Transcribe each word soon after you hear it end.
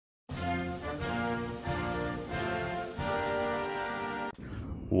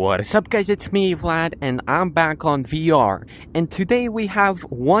What is up, guys? It's me, Vlad, and I'm back on VR. And today we have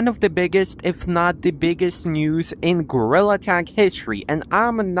one of the biggest, if not the biggest news in Gorilla Tag history. And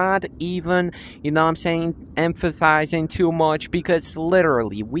I'm not even, emphasizing too much because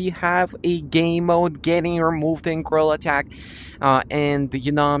literally we have a game mode getting removed in Gorilla Tag. And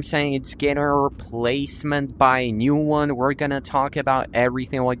it's getting a replacement by a new one. We're gonna talk about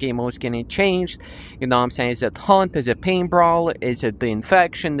everything, what game mode's getting changed. Is it Hunt? Is it Paintbrawl? Is it the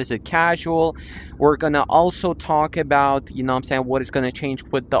Infection? Is it casual? We're gonna also talk about what is gonna change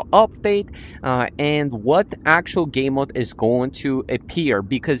with the update, and what actual game mode is going to appear,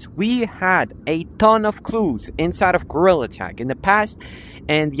 because we had a ton of clues inside of Gorilla Tag in the past.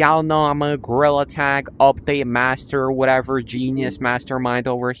 And y'all know I'm a Gorilla Tag update master, whatever, genius, mastermind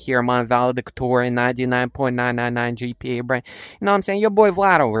over here. I'm on valedictorian, 99.999 GPA, brain. Your boy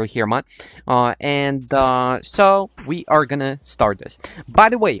Vlad over here, man. So we are gonna start this. By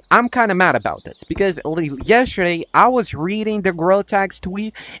the way, I'm kind of mad about this because yesterday I was reading the Gorilla Tag's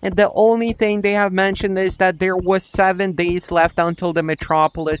tweet, and the only thing they have mentioned is that there was 7 days left until the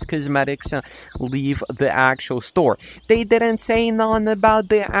Metropolis cosmetics leave the actual store. They didn't say none about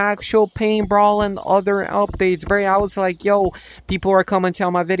the actual Paintbrawl and other updates, bro. I was like, yo, people are coming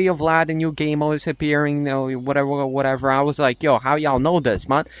to my video, Vlad, a new game mode is appearing, whatever. I was like, yo, how y'all know this,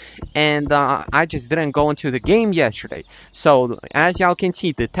 man? And I just didn't go into the game yesterday. So as y'all can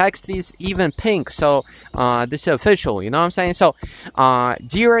see, the text is even pink. So this is official, So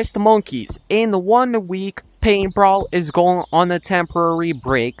dearest monkeys, in 1 week Paintbrawl is going on a temporary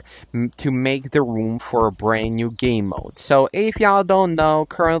break to make the room for a brand new game mode. So if y'all don't know,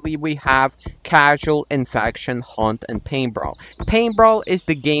 currently we have Casual, Infection, Hunt, and Paintbrawl. Paintbrawl is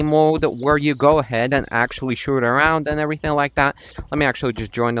the game mode where you go ahead and actually shoot around and everything like that. Let me actually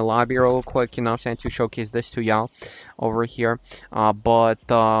just join the lobby real quick, to showcase this to y'all over here. But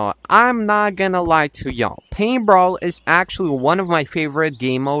I'm not gonna lie to y'all. Paintbrawl is actually one of my favorite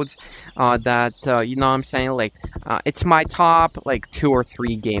game modes that, it's my top, 2 or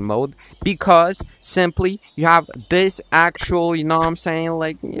 3 game mode, because simply you have this actual,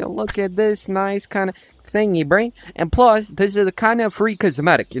 look at this nice kind of thingy, brain. And plus, this is a kind of free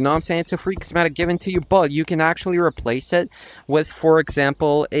cosmetic, it's a free cosmetic given to you, but you can actually replace it with, for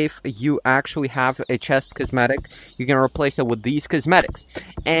example, if you actually have a chest cosmetic, you can replace it with these cosmetics.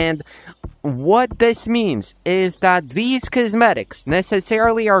 And what this means is that these cosmetics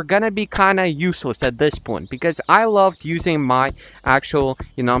necessarily are gonna be kind of useless at this point, because I loved using my actual,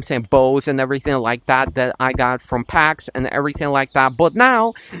 bows and everything like that I got from packs and everything like that. But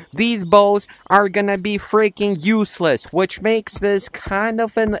now, these bows are gonna be freaking useless, which makes this kind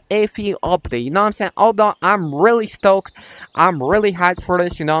of an iffy update, Although I'm really stoked, I'm really hyped for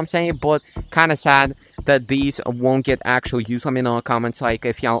this, but kind of sad that these won't get actual use. Let me know in the comments,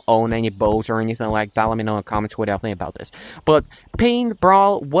 if y'all own any bows or anything like that. Let me know in the comments what y'all think about this. But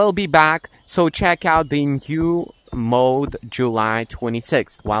Paintbrawl will be back, so check out the new mode July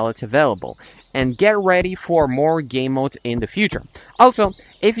 26th while it's available, and get ready for more game modes in the future. Also,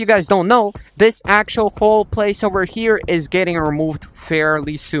 if you guys don't know, this actual whole place over here is getting removed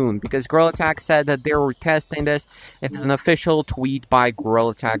fairly soon, because Gorilla Tag said that they were testing this. It's an official tweet by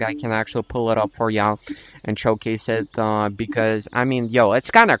Gorilla Tag. I can actually pull it up for y'all and showcase it, because,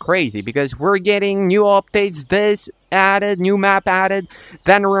 it's kind of crazy, because we're getting new updates, this added, new map added,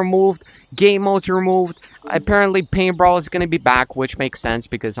 then removed, game modes removed. Apparently Paintbrawl is going to be back, which makes sense,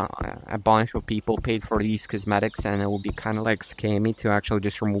 because a bunch of people paid for these cosmetics, and it will be kind of scammy to actually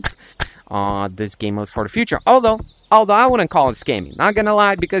just remove this game mode for the future. Although I wouldn't call it scammy, not gonna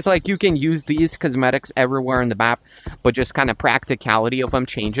lie, because you can use these cosmetics everywhere in the map, but just kind of practicality of them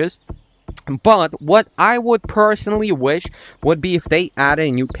changes. But what I would personally wish would be if they added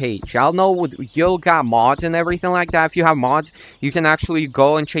a new page. Y'all know you'll got mods and everything like that. If you have mods, you can actually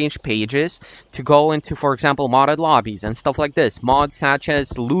go and change pages to go into, for example, modded lobbies and stuff like this. Mods such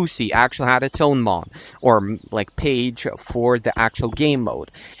as Lucy actually had its own mod, or page for the actual game mode.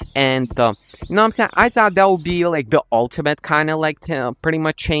 And I thought that would be the ultimate kind of pretty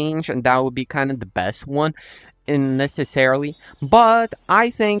much change, and that would be kind of the best one necessarily. But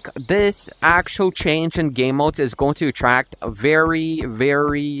I think this actual change in game modes is going to attract very,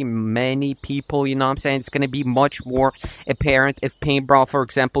 very many people. It's going to be much more apparent if Paintbrawl, for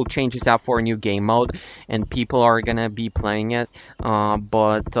example, changes out for a new game mode and people are going to be playing it.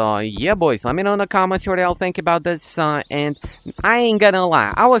 Yeah, boys, let me know in the comments what y'all think about this. And I ain't gonna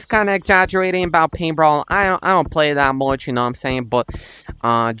lie, I was kind of exaggerating about Paintbrawl. I don't play that much, but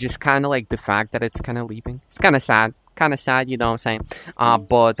just kind of the fact that it's kind of leaving, it's kind of sad.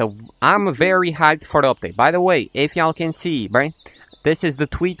 But I'm very hyped for the update. By the way, if y'all can see, right, This is the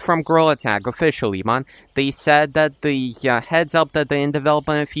tweet from Gorilla Tag officially, man. They said that the heads up that the in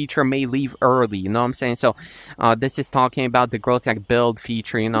development feature may leave early, you know what I'm saying? So this is talking about the Gorilla Tag build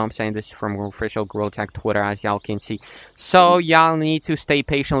feature, you know what I'm saying? This is from official Gorilla Tag Twitter, as y'all can see. So y'all need to stay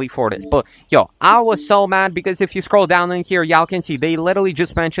patiently for this. But yo, I was so mad because if you scroll down in here, y'all can see they literally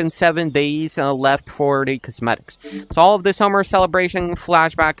just mentioned 7 days left for the cosmetics. So all of the summer celebration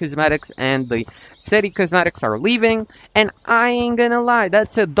flashback cosmetics and the city cosmetics are leaving, and I ain't gonna lie,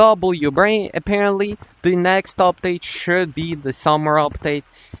 that's a W, right? Apparently the next update should be the summer update,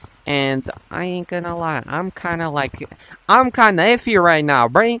 and I ain't gonna lie, I'm kinda iffy right now,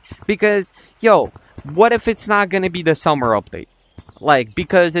 right? Because yo, what if it's not gonna be the summer update? Like,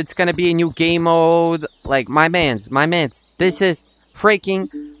 because it's gonna be a new game mode. Like, my mans, this is freaking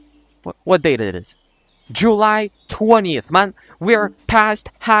what date it is? July 20th, man. We're past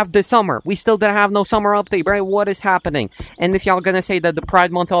half the summer. We still didn't have no summer update, right? What is happening? And if y'all gonna say that the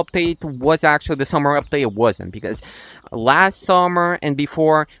Pride Month update was actually the summer update, it wasn't. Because last summer and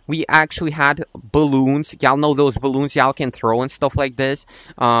before, we actually had balloons. Y'all know those balloons y'all can throw and stuff like this.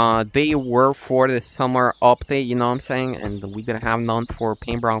 They were for the summer update, you know what I'm saying? And we didn't have none for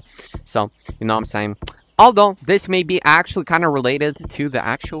paintball. So, you know what I'm saying? Although, this may be actually kind of related to the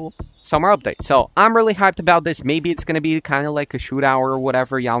actual summer update. So, I'm really hyped about this. Maybe it's going to be kind of like a shootout or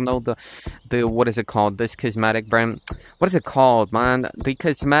whatever. Y'all know the what is it called? This cosmetic brand. What is it called, man? The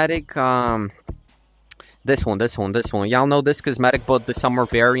cosmetic, this one. Y'all know this cosmetic, but the summer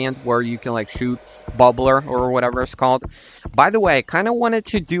variant where you can like shoot bubbler or whatever it's called. By the way, I kind of wanted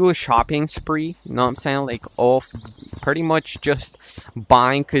to do a shopping spree, you know what I'm saying? Like, off pretty much just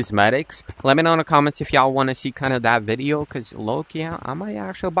buying cosmetics. Let me know in the comments if y'all want to see kind of that video, because look, yeah, I might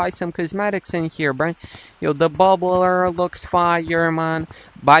actually buy some cosmetics in here, bro. Yo, the bubbler looks fire, man.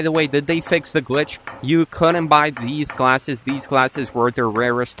 By the way, did they fix the glitch? You couldn't buy these glasses. These glasses were the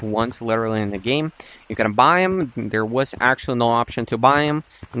rarest ones literally in the game. You couldn't buy them. There was actually no option to buy them.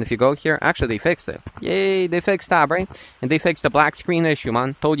 And if you go here, actually they fixed it. Yay, they fixed that, right? And they fixed the black screen issue,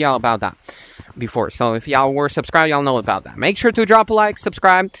 man. Told y'all about that before. So if y'all were subscribed, y'all know about that. Make sure to drop a like,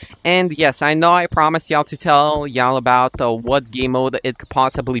 subscribe. And yes, I know I promised y'all to tell y'all about what game mode it could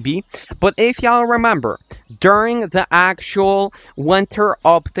possibly be. But if y'all remember, during the actual winter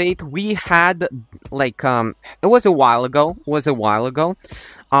update, we had like it was a while ago.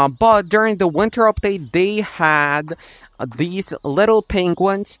 But during the winter update, they had these little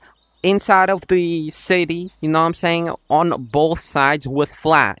penguins inside of the city, you know what I'm saying, on both sides with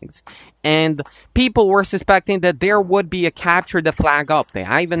flags. And people were suspecting that there would be a capture the flag update.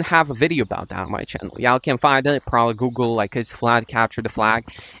 I even have a video about that on my channel. Y'all can find it. Probably Google like itsVlad capture the flag,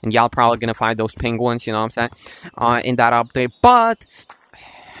 and y'all probably gonna find those penguins, you know what I'm saying, in that update. But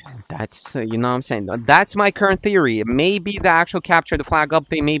that's, you know what I'm saying, that's my current theory. Maybe the actual capture the flag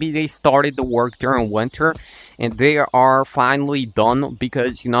update, maybe they started the work during winter and they are finally done,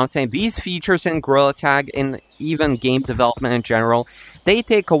 because, you know what I'm saying, these features in Gorilla Tag and even game development in general, they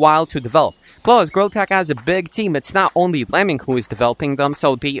take a while to develop. Plus, Gorilla Tag has a big team. It's not only Lemming who is developing them,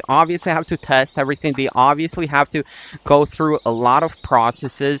 so they obviously have to test everything. They obviously have to go through a lot of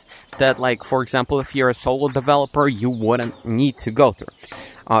processes that, like, for example, if you're a solo developer, you wouldn't need to go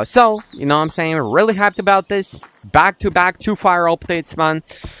through. So, you know what I'm saying, really hyped about this. Back-to-back 2 fire updates, man.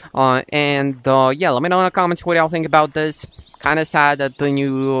 Yeah, let me know in the comments what y'all think about this. Kind of sad that the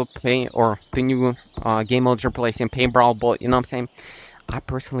new game modes are replacing paintball, but, you know what I'm saying, I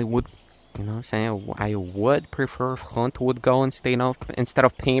personally would, you know what I'm saying, I would prefer if Hunt would go instead of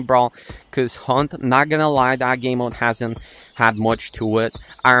paintball, because Hunt, not gonna lie, that game mode hasn't had much to it.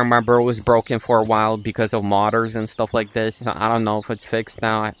 I remember it was broken for a while because of modders and stuff like this. I don't know if it's fixed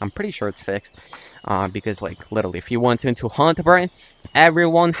now. I'm pretty sure it's fixed, because, like, literally, if you went into Hunt, bro,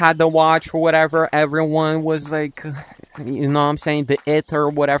 everyone had the watch or whatever. Everyone was like, you know what I'm saying, the it or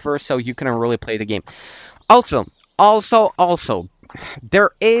whatever, so you couldn't really play the game. Also,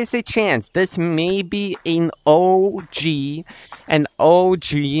 there is a chance this may be an OG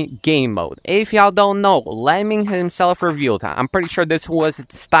game mode. If y'all don't know, Lemming himself revealed that. I'm pretty sure this was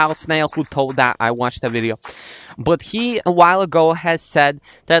Style Snail who told that. I watched the video. But he, a while ago, has said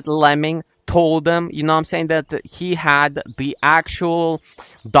that Lemming told him, you know what I'm saying, that he had the actual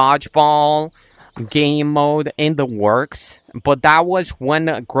dodgeball game mode in the works, but that was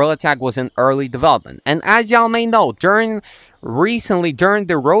when Gorilla Tag was in early development. And as y'all may know, recently during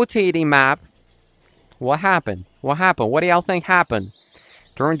the rotating map, what happened? What do y'all think happened?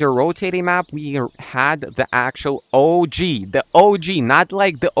 During the rotating map, we had the actual OG, not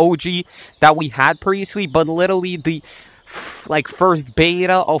like the OG that we had previously, but literally the like first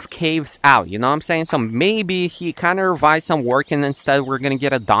beta of Caves out, you know what I'm saying? So maybe he kind of revised some work, and instead we're gonna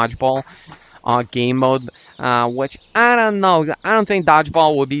get a dodgeball game mode, which I don't know. I don't think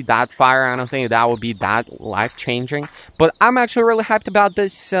dodgeball would be that fire. I don't think that would be that life-changing. But I'm actually really hyped about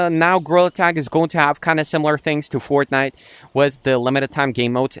this. Now Gorilla Tag is going to have kind of similar things to Fortnite with the limited time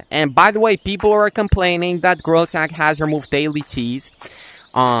game modes. And by the way, people are complaining that Gorilla Tag has removed daily teas.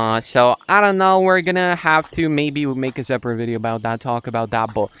 So I don't know, we're gonna have to maybe make a separate video about that, talk about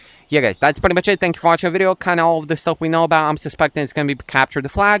that, but yeah guys, that's pretty much it. Thank you for watching the video. Kind of all of the stuff we know about. I'm suspecting it's gonna be capture the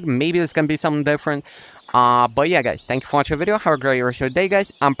flag, maybe it's gonna be something different. But yeah guys, thank you for watching the video. Have a great rest of the day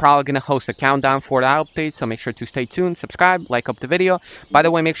guys. I'm probably gonna host a countdown for the update, so make sure to stay tuned, subscribe, like up the video. By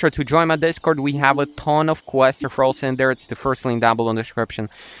the way, make sure to join my Discord. We have a ton of quest referrals in there. It's the first link down below in the description.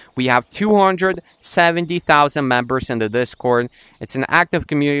 We have 270,000 members in the Discord. It's an active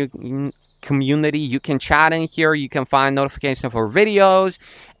community. You can chat in here. You can find notifications for videos,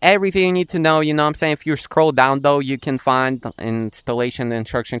 everything you need to know. You know what I'm saying? If you scroll down though, you can find installation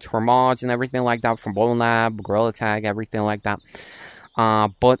instructions for mods and everything like that from Bowling Lab, Gorilla Tag, everything like that.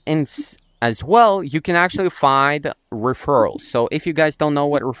 But as well, you can actually find referrals. So if you guys don't know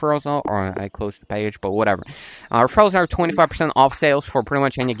what referrals are, or I closed the page, but whatever. Referrals are 25% off sales for pretty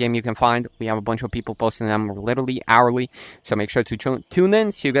much any game you can find. We have a bunch of people posting them literally hourly. So make sure to tune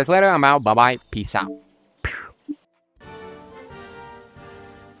in. See you guys later. I'm out. Bye-bye. Peace out.